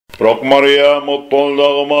برق مريم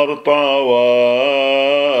الطلق مرطاوام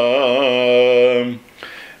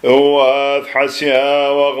واذ حسيا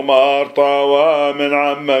وغمار طاوا من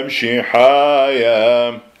عم مشي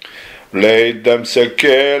حايا ليت دم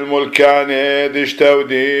سكيل ملكاني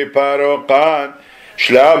دشتودي باروقان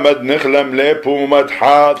شلامد نخلم لبومد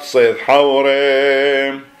حاط صيد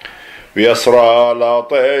حوري بيسرى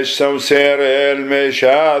لاطش سوسير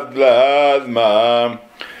المشاذ لازمة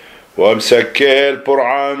ومسكيل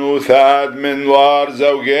برعان وثاد من وار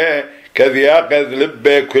زوجي كذ ياقذ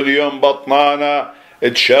لبي كل يوم بطنانا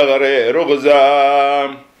تشغري رغزة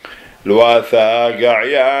الواثاق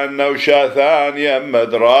عيان وشاثان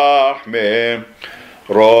يمد راحمي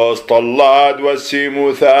روس طلاد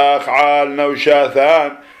والسيمو ثاخ عالنا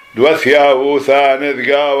وشاثان دوثيا وثان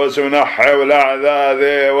ذقاوس ونحي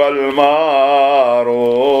والأعذاذي والماروثا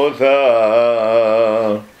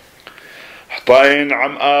حطين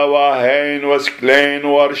عم آواهين وسكلين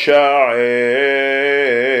ورشاعين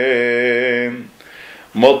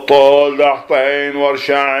مطول دحطين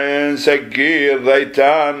ورشاعين سقير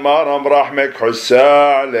ذيتان مرم رحمك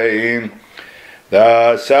حسالين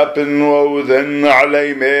لا سبن ووذن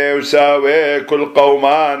عليمي وساوي كل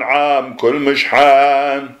قومان عام كل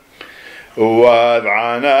مشحان وواذ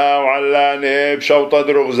عانا وعلاني بشوطة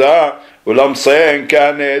رغزة ولمصين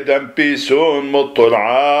كان دم بيسون مطل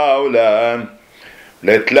عاولان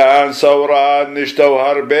لتلان سوران نشتو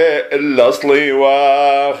هربي إلا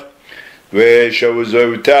صليواخ ويشو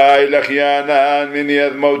زوتاي لخيانان من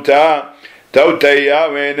يذ موتا توتيا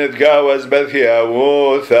وين تقاوز بثيا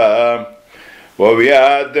ووثا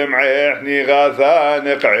وبياد دمعيحني غاثا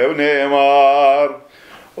نقعي ونمار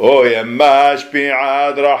ويماش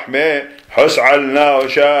بيعاد رحمي حس علنا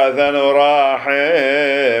وشاثا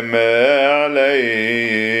وراحم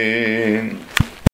علين.